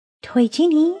Toy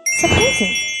Genie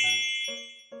Surprises.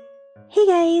 Hey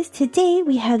guys, today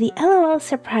we have the LOL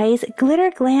Surprise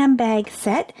Glitter Glam Bag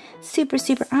set. Super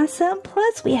awesome.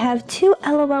 Plus we have 2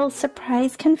 LOL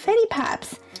Surprise Confetti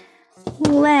Pops.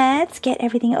 Let's get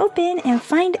everything open and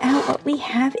find out what we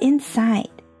have inside.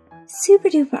 Super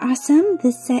duper awesome.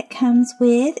 This set comes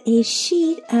with a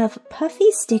sheet of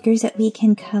puffy stickers that we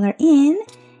can color in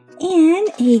and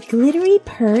a glittery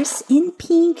purse in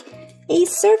pink, a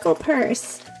circle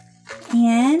purse.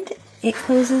 And it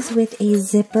closes with a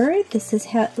zipper. This is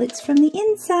how it looks from the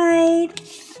inside.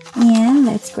 And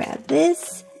let's grab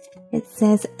this. It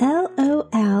says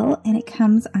LOL and it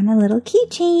comes on a little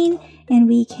keychain, and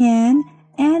we can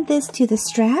add this to the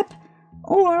strap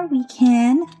or we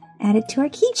can add it to our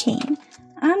keychain.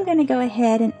 I'm going to go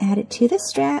ahead and add it to the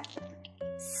strap.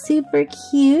 Super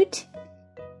cute.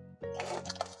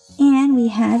 And we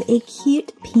have a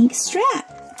cute pink strap.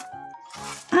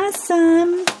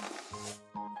 Awesome.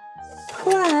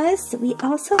 Plus, we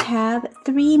also have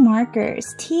 3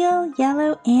 markers, teal,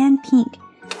 yellow, and pink.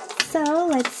 So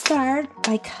let's start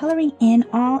by coloring in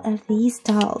all of these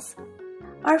dolls.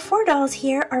 Our 4 dolls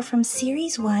here are from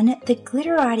Series 1, the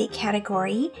Glitterati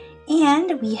category,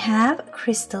 and we have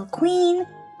Crystal Queen,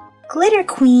 Glitter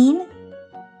Queen,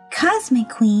 Cosmic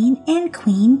Queen, and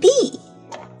Queen Bee.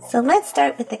 So let's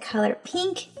start with the color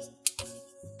pink.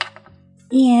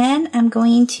 And I'm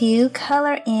going to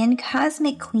color in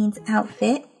Cosmic Queen's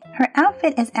outfit. Her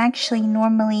outfit is actually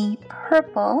normally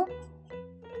purple,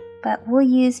 but we'll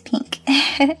use pink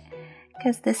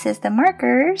because this is the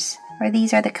markers, or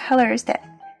these are the colors that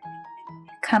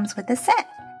comes with the set.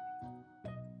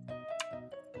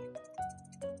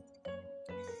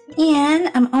 And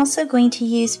I'm also going to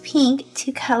use pink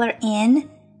to color in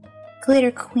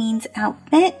Glitter Queen's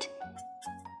outfit.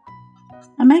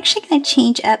 I'm actually going to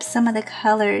change up some of the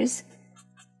colors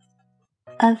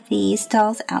of these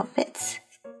dolls' outfits.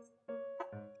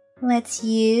 Let's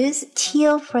use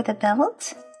teal for the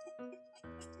belt.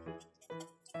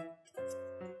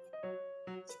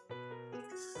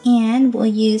 And we'll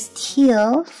use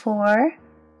teal for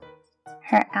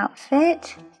her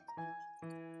outfit.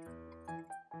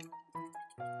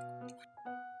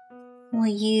 We'll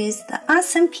use the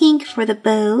awesome pink for the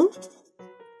bow.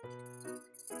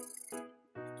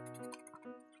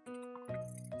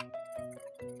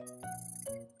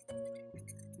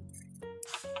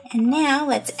 And now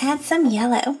let's add some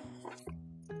yellow.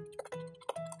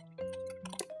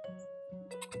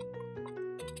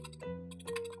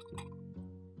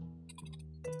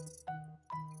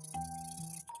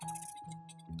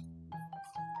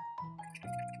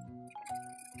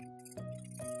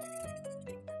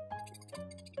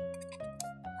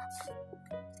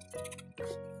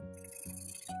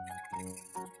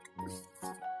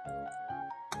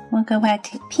 We'll go back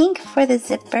to pink for the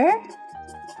zipper.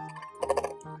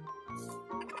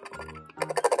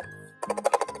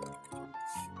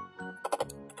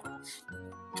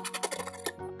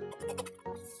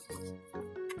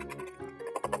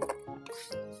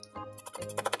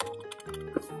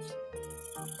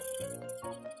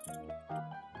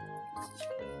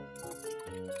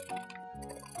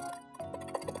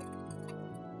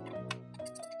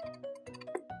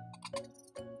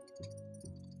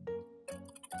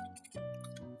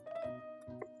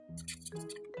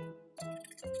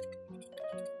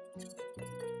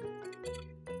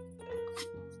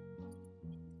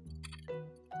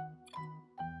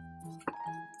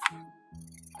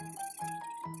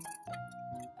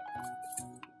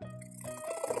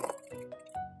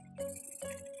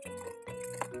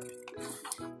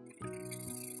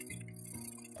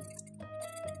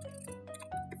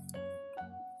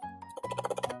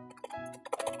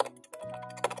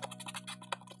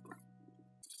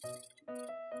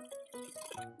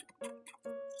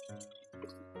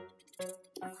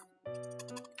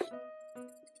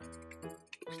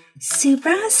 Super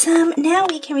awesome! Now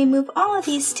we can remove all of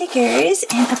these stickers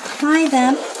and apply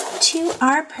them to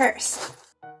our purse.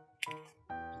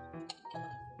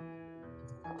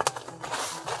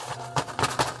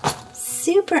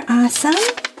 Super awesome!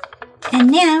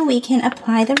 And now we can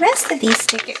apply the rest of these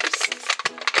stickers.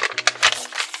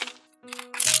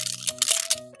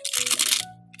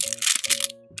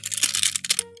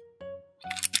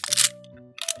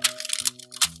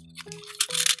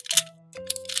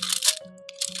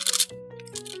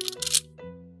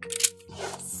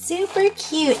 Super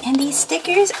cute, and these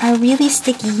stickers are really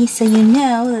sticky, so you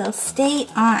know they'll stay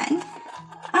on.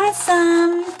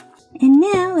 Awesome! And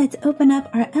now let's open up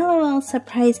our LOL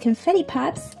Surprise Confetti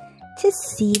Pops to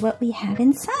see what we have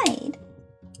inside.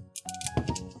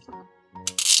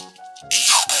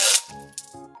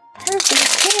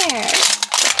 Perfect pair!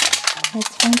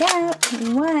 out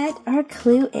what our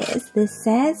clue is. This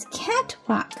says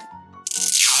catwalk.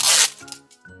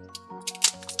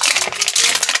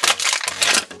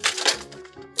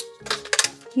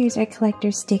 Here's our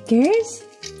collector stickers.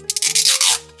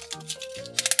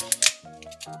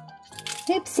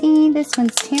 Oopsie, this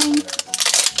one's tearing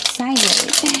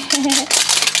sideways.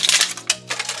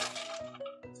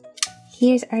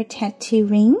 Here's our tattoo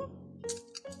ring.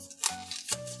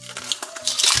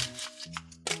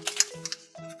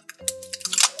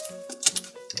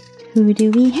 Who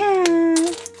do we have?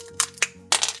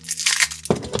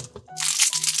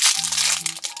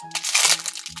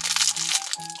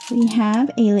 We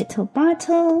have a little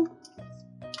bottle,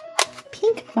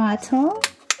 pink bottle,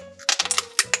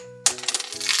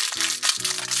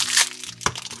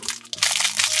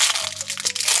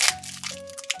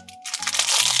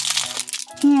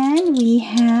 and we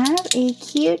have a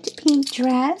cute pink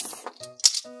dress,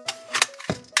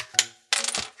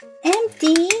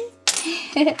 empty.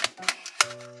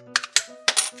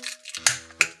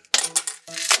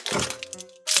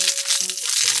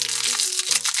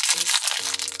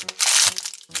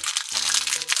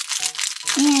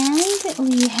 And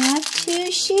we have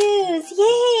 2 shoes.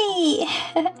 Yay!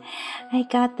 I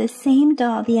got the same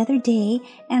doll the other day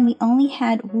and we only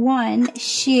had 1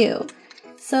 shoe.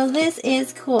 So this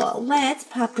is cool. Let's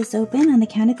pop this open on the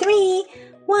count of 3.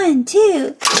 1,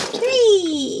 2,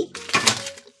 3.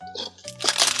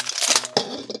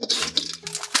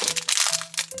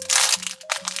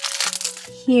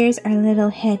 Here's our little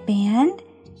headband.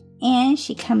 And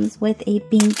she comes with a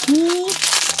binky.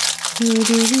 Who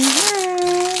do we have?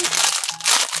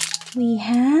 We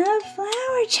have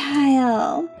Flower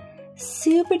Child.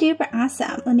 Super duper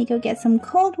awesome. Let me go get some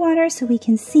cold water so we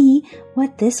can see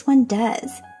what this one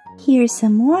does. Here's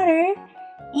some water.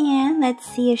 And let's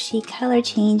see if she color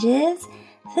changes.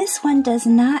 This one does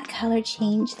not color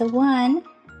change. The one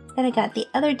that I got the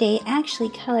other day actually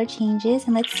color changes.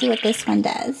 And let's see what this one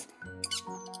does.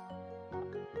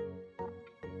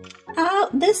 Oh,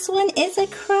 this one is a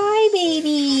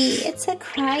crybaby. It's a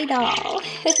cry doll.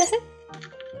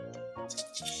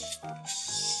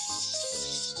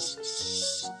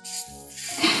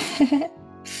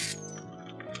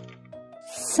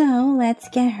 So let's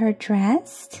get her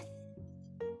dressed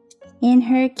in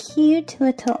her cute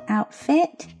little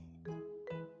outfit.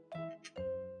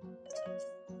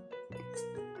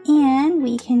 And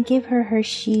we can give her her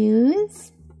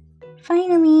shoes.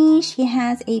 Finally, she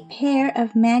has a pair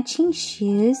of matching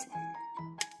shoes.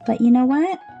 But you know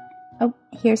what? Oh,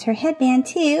 here's her headband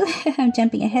too. I'm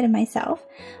jumping ahead of myself.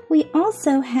 We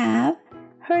also have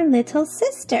her little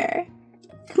sister.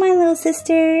 Come on, little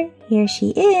sister. Here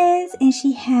she is, and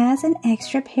she has an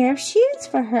extra pair of shoes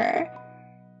for her.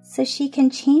 So she can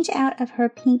change out of her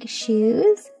pink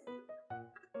shoes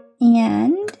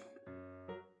and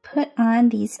put on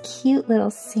these cute little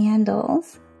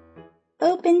sandals.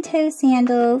 Open toe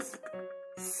sandals.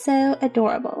 So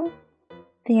adorable.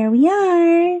 There we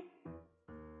are.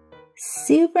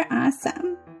 Super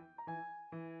awesome.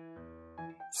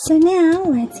 So now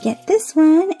let's get this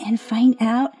one and find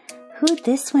out who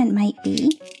this one might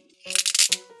be.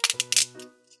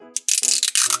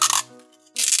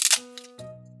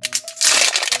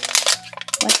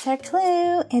 What's our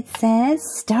clue? It says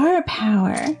star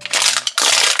power.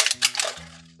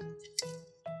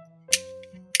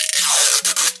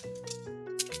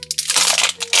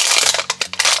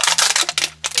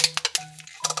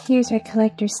 Here's our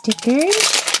collector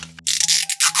stickers.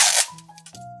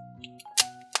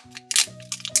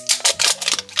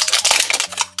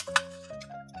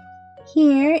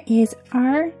 Here is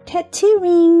our tattoo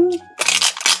ring.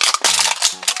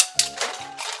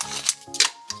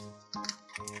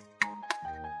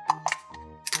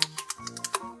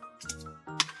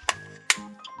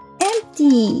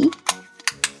 Empty.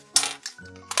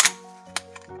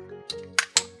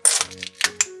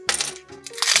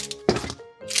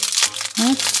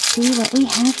 Let's see what we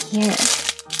have here.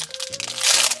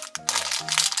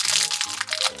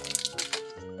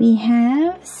 We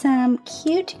have some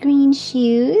cute green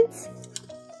shoes.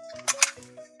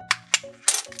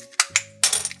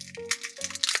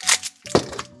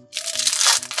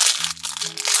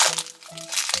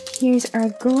 Here's our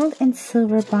gold and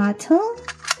silver bottle.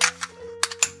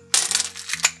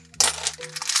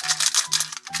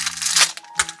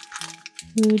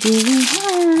 Who do we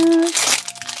have?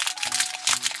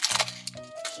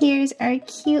 Here's our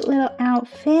cute little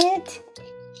outfit.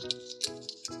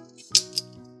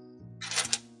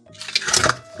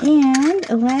 And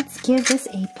let's give this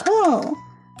a pull.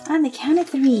 On the count of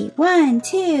 3. 1,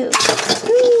 2,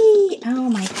 3. Oh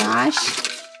my gosh.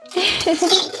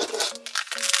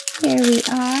 Here we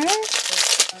are.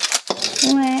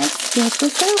 Let's get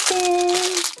this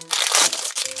open.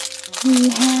 We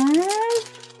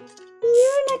have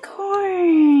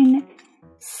unicorn.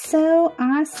 So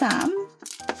awesome.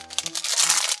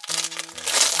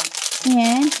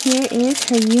 And here is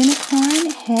her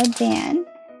unicorn headband.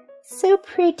 So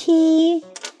pretty.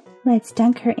 Let's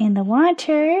dunk her in the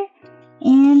water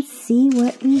and see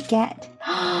what we get.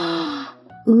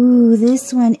 Ooh,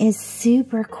 this one is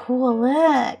super cool.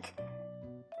 Look.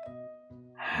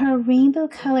 Her rainbow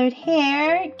colored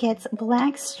hair gets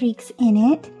black streaks in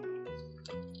it.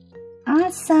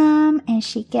 Awesome. And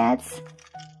she gets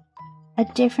a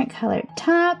different colored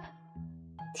top.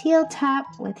 Teal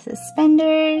top with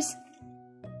suspenders.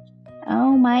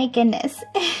 Oh my goodness.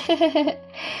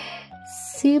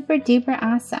 Super duper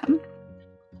awesome.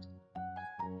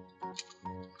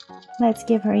 Let's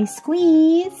give her a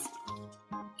squeeze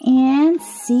and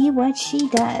see what she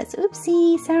does.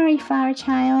 Oopsie, sorry flower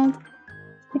child.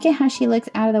 Look at how she looks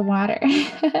out of the water.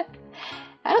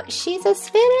 Oh, she's a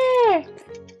spinner.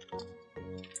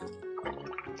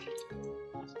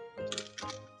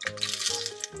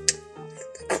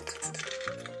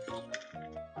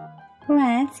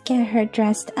 Let's get her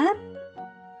dressed up.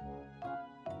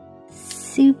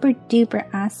 Super duper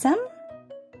awesome.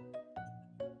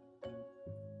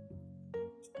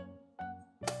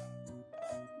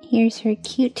 Here's her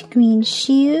cute green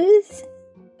shoes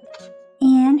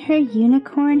and her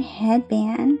unicorn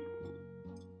headband.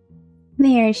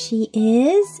 There she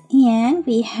is, and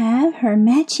we have her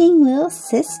matching little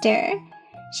sister.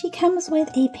 She comes with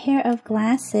a pair of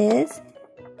glasses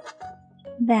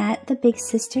that the big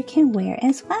sister can wear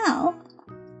as well.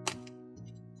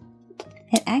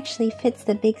 It actually fits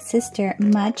the big sister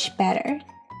much better.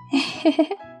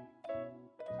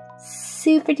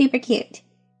 Super duper cute.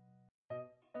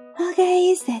 Well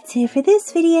guys, that's it for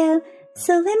this video.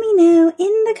 So let me know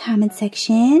in the comment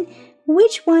section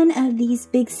which one of these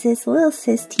big sis, little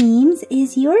sis teams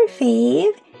is your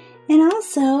fave. And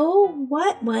also,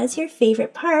 what was your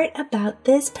favorite part about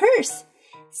this purse?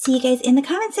 See you guys in the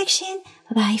comment section.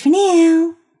 Bye-bye for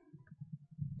now.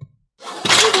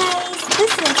 Hey guys,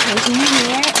 this is Toy Genie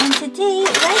here, and today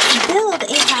let's build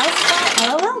a house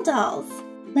for LOL dolls.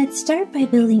 Let's start by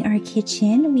building our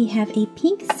kitchen. We have a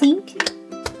pink sink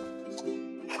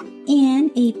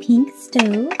and a pink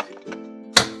stove,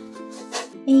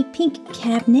 a pink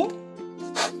cabinet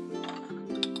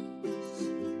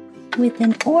with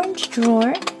an orange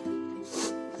drawer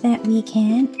that we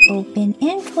can open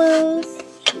and close.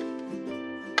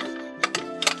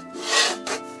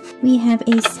 We have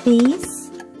a space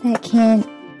that can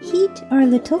heat our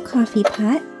little coffee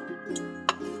pot.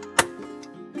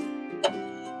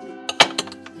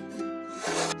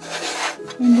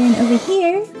 And then over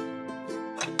here,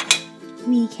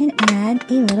 we can add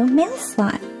a little mail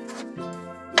slot.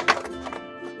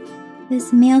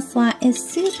 This mail slot is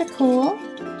super cool.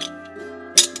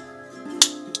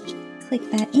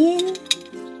 Click that in.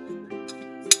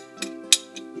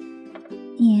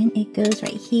 And it goes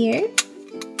right here.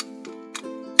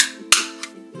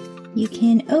 You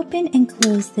can open and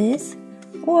close this,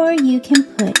 or you can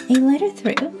put a letter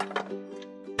through.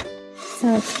 So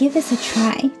let's give this a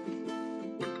try.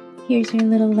 Here's your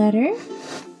little letter,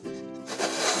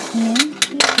 and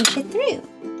you push it through.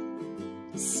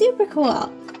 Super cool.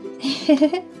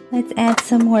 Let's add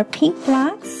some more pink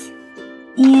blocks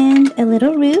and a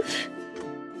little roof,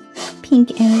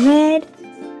 pink and red.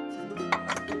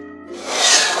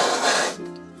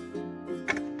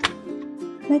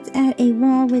 Let's add a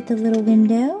wall with a little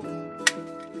window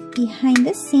behind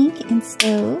the sink and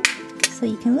stove so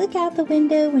you can look out the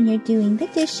window when you're doing the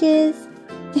dishes.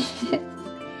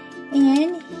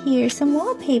 And here's some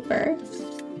wallpaper.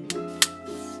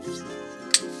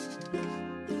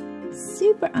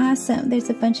 Super awesome. There's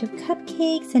a bunch of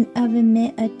cupcakes, an oven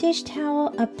mitt, a dish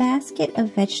towel, a basket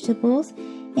of vegetables,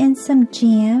 and some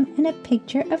jam, and a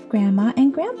picture of Grandma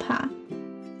and Grandpa.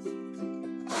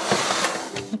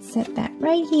 Let's set that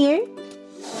right here.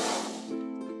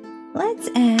 Let's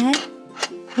add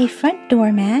a front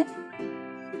doormat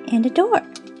and a door.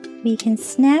 We can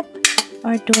snap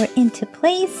our door into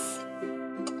place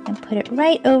and put it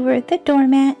right over the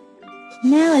doormat.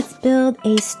 Now let's build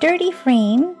a sturdy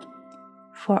frame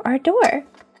for our door.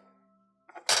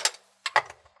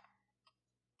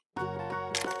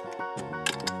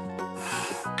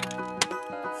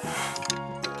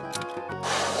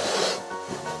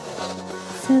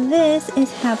 So this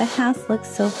is how the house looks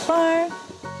so far,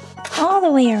 all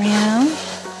the way around.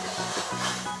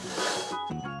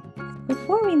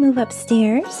 Before we move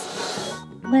upstairs,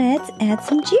 let's add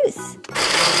some juice.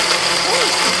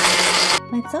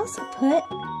 Let's also put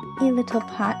a little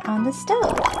pot on the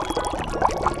stove.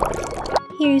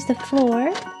 Here's the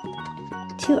floor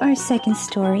to our second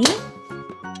story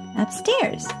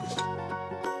upstairs.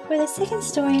 For the second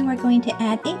story, we're going to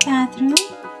add a bathroom,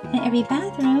 and every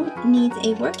bathroom needs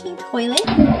a working toilet.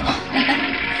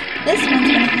 This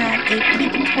one's going to have a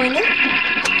pink toilet.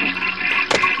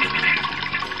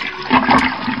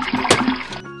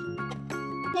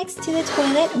 Next to the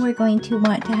toilet, we're going to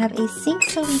want to have a sink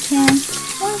so we can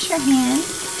wash our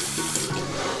hands.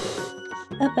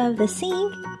 Above the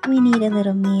sink, we need a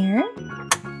little mirror.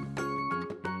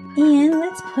 And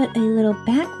let's put a little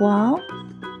back wall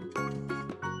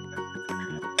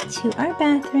to our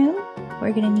bathroom.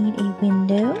 We're going to need a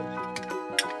window.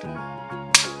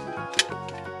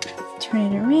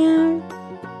 Turn it around,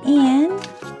 and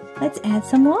let's add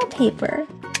some wallpaper.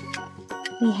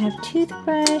 We have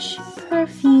toothbrush,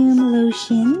 perfume,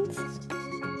 lotions,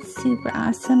 super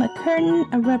awesome, a curtain,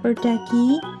 a rubber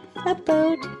ducky, a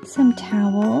boat, some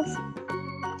towels,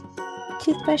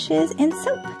 toothbrushes, and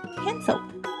soap, hand soap.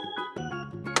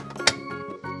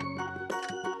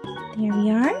 There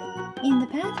we are. In the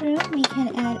bathroom, we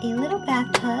can add a little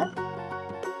bathtub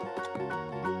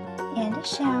and a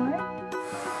shower,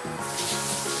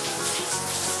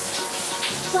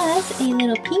 plus a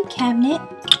little pink cabinet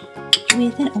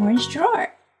with an orange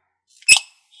drawer.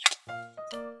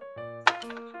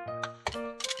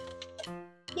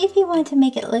 If you want to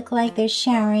make it look like they're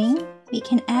showering, we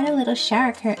can add a little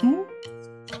shower curtain.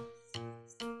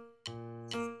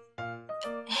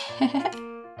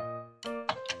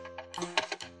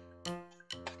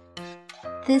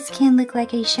 This can look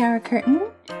like a shower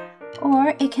curtain,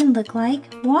 or it can look like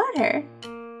water.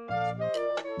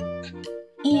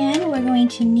 And we're going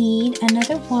to need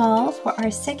another wall for our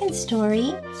second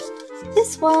story.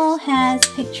 This wall has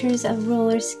pictures of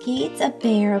roller skates, a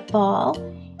bear, a ball,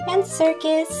 and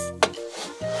circus.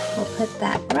 We'll put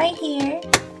that right here.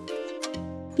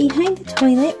 Behind the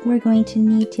toilet, we're going to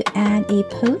need to add a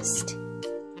post.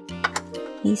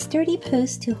 A sturdy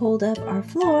post to hold up our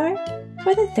floor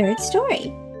for the third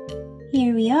story.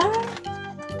 Here we are.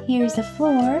 Here's the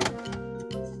floor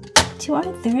to our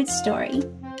third story.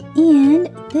 And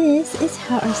this is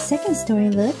how our second story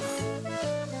looks.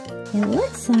 It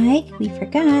looks like we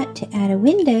forgot to add a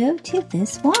window to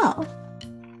this wall.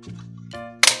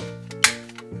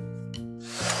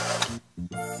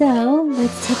 So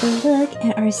let's take a look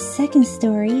at our second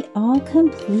story all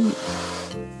complete.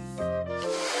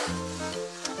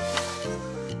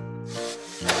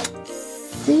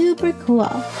 Super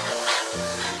cool.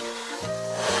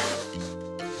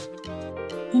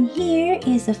 And here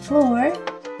is the floor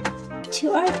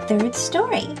to our third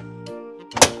story.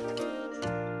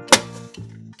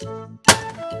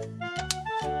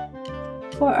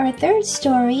 For our third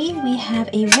story, we have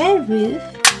a red roof,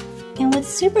 and what's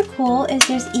super cool is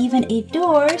there's even a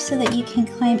door so that you can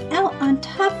climb out on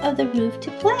top of the roof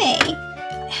to play.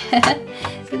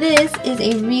 This is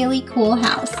a really cool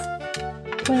house.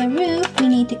 For the roof, we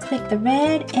need to click the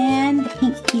red and the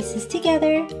pink pieces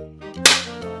together,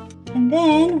 and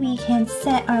then we can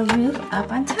set our roof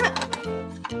up on top.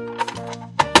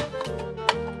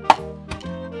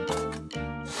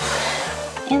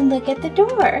 And look at the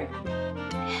door.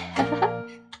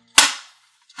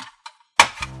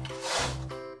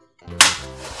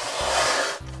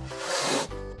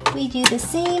 We do the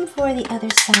same for the other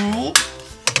side.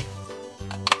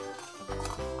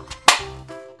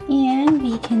 And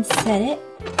we can set it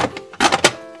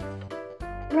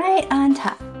right on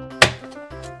top.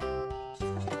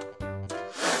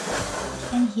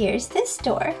 And here's this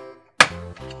door.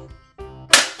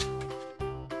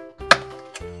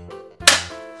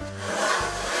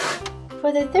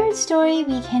 For the third story,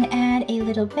 we can add a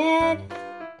little bed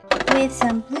with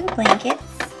some blue blankets.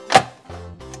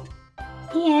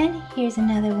 And here's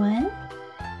another one.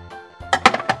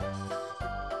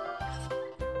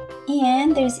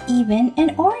 And there's even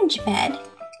an orange bed.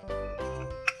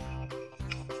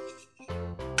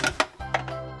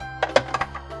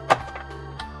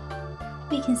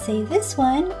 We can save this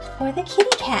one for the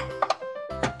kitty cat.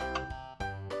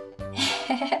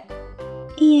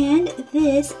 And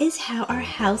this is how our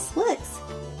house looks,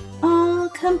 all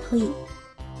complete.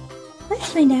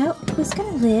 Let's find out who's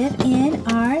gonna live in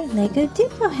our Lego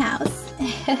Duplo house.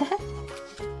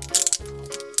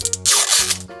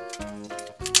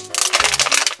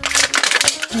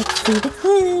 Let's see the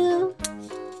clue.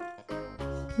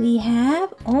 We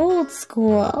have old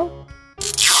school.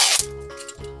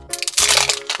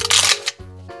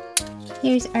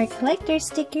 Here's our collector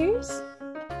stickers.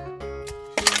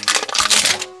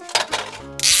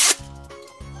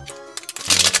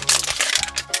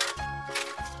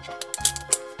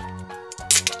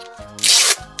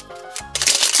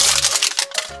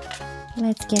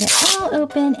 Let's get it all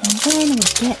open and then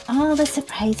we'll get all the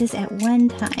surprises at one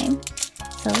time.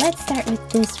 So let's start with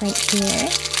this right here.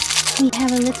 We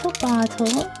have a little bottle.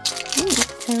 Ooh,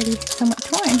 it's already somewhat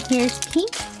torn. Here's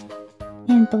pink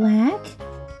and black.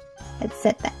 Let's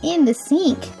set that in the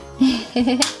sink.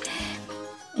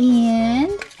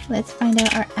 And let's find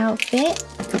out our outfit.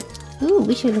 Ooh,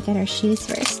 we should look at our shoes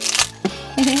first.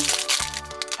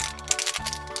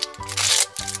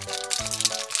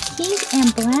 Pink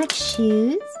and black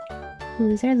shoes.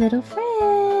 Who's our little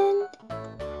friend?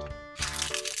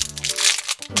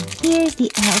 Here's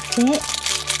the outfit.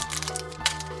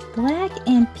 Black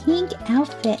and pink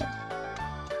outfit.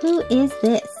 Who is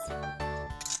this?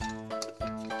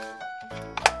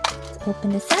 Let's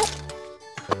open this up.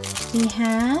 We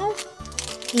have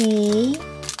a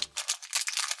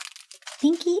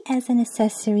thingy as an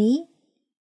accessory.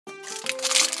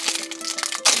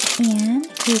 And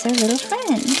here's our little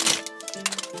friend.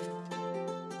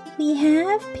 We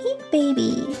have Pink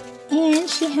Baby. And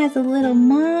she has a little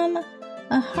mom,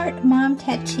 a heart mom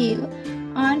tattoo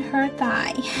on her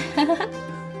thigh.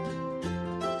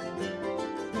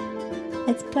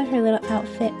 Let's put her little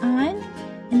outfit on,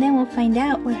 and then we'll find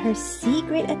out what her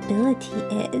secret ability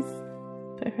is.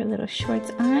 Put her little shorts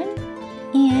on,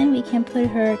 and we can put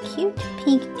her cute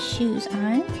pink shoes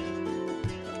on.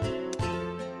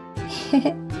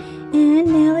 And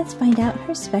now let's find out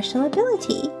her special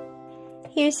ability.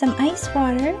 Here's some ice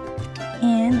water,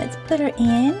 and let's put her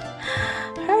in.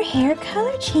 Her hair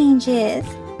color changes.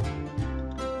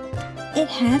 It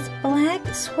has black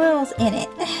swirls in it.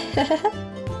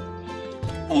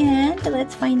 And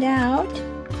let's find out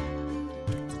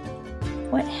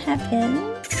what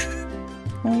happens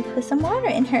when we put some water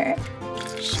in her.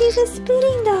 She's a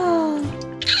spitting doll.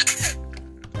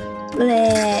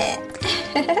 Bleh.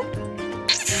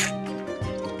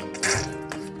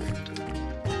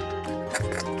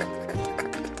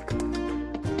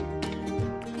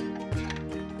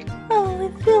 Oh,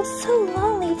 it feels so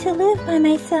lonely to live by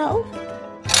myself.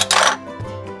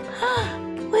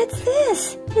 What's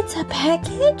this? It's a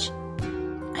package?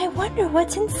 I wonder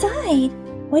what's inside.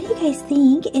 What do you guys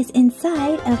think is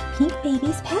inside of Pink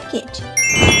Baby's package?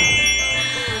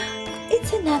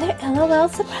 It's another LOL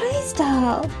Surprise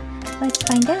doll. Let's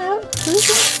find out who's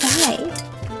inside.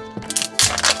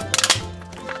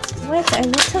 What's our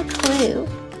little clue?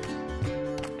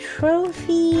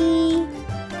 Trophy.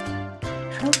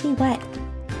 Trophy what?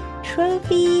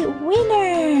 Trophy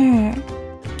winner.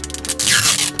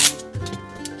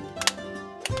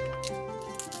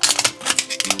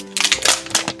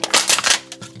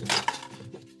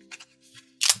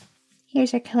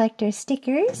 Here's our collector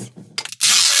stickers.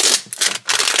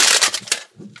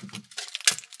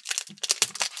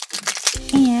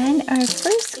 And our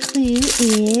first clue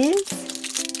is,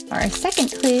 or our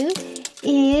second clue,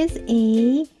 is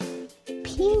a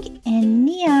pink and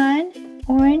neon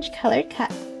orange colored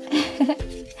cup.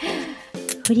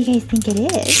 What do you guys think it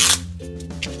is?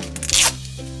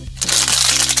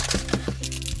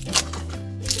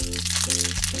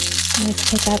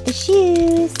 Let's check out the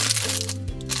shoes.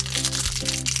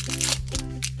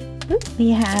 We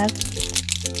have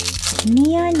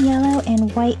neon yellow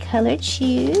and white colored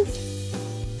shoes.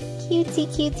 Cutesy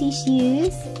cutesy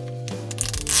shoes.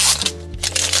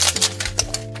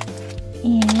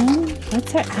 And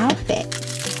what's her outfit?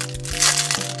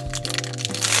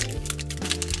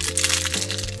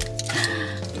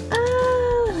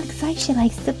 Oh, looks like she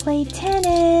likes to play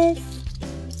tennis.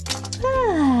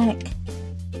 Look,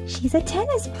 she's a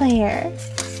tennis player.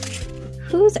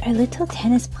 Who's our little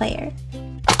tennis player?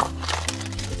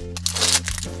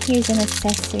 Here's an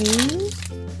accessory.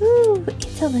 Ooh,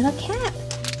 it's a little cap.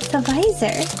 It's a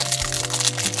visor.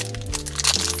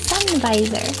 Sun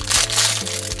visor.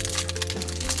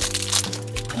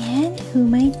 And who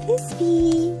might this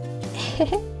be?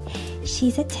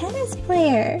 She's a tennis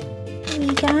player.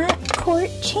 We got Court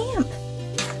Champ.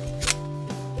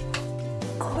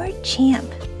 Court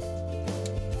Champ.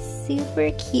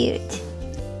 Super cute.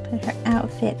 Put her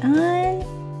outfit on.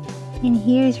 And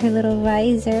here's her little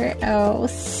visor. Oh,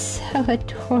 so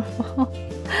adorable.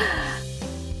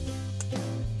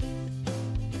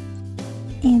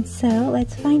 And so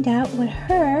let's find out what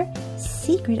her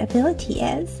secret ability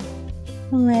is.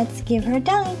 Let's give her a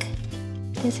dunk.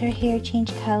 Does her hair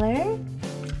change color?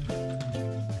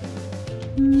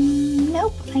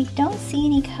 Nope, I don't see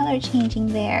any color changing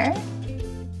there.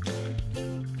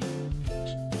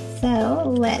 So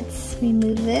let's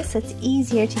remove this so it's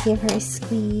easier to give her a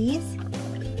squeeze.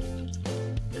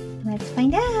 Let's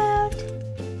find out.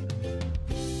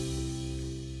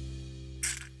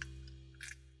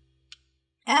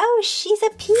 Oh, she's a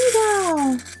pea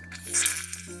doll.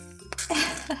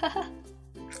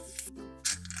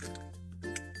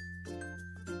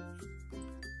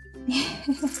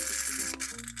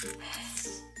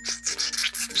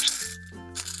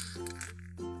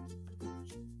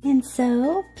 And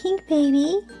so, Pink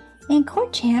Baby and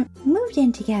Court Champ moved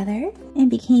in together and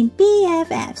became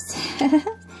BFFs.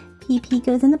 PP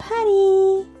goes in the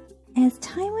potty. As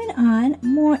time went on,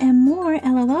 more and more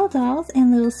LOL dolls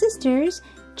and little sisters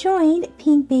joined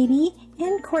Pink Baby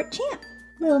and Court Champ.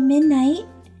 Little Midnight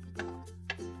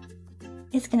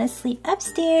is gonna sleep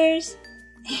upstairs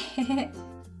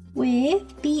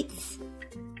with Beats.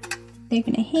 They're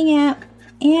gonna hang out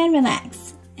and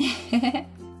relax.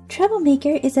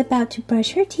 Troublemaker is about to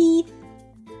brush her teeth.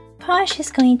 Posh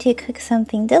is going to cook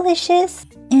something delicious.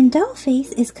 And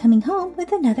Dollface is coming home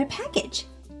with another package.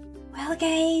 Well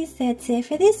guys, that's it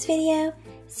for this video.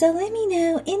 So let me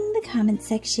know in the comment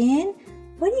section,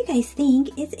 what do you guys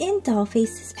think is in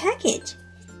Dollface's package?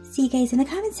 See you guys in the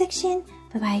comment section.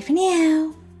 Bye-bye for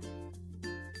now.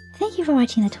 Thank you for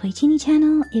watching the Toy Genie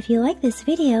channel. If you like this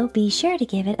video, be sure to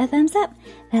give it a thumbs up.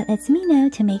 That lets me know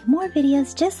to make more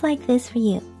videos just like this for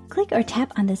you. Click or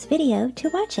tap on this video to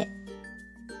watch it.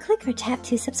 Click or tap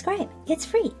to subscribe. It's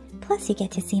free. Plus you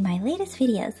get to see my latest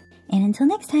videos. And until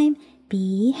next time,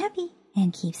 be happy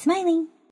and keep smiling.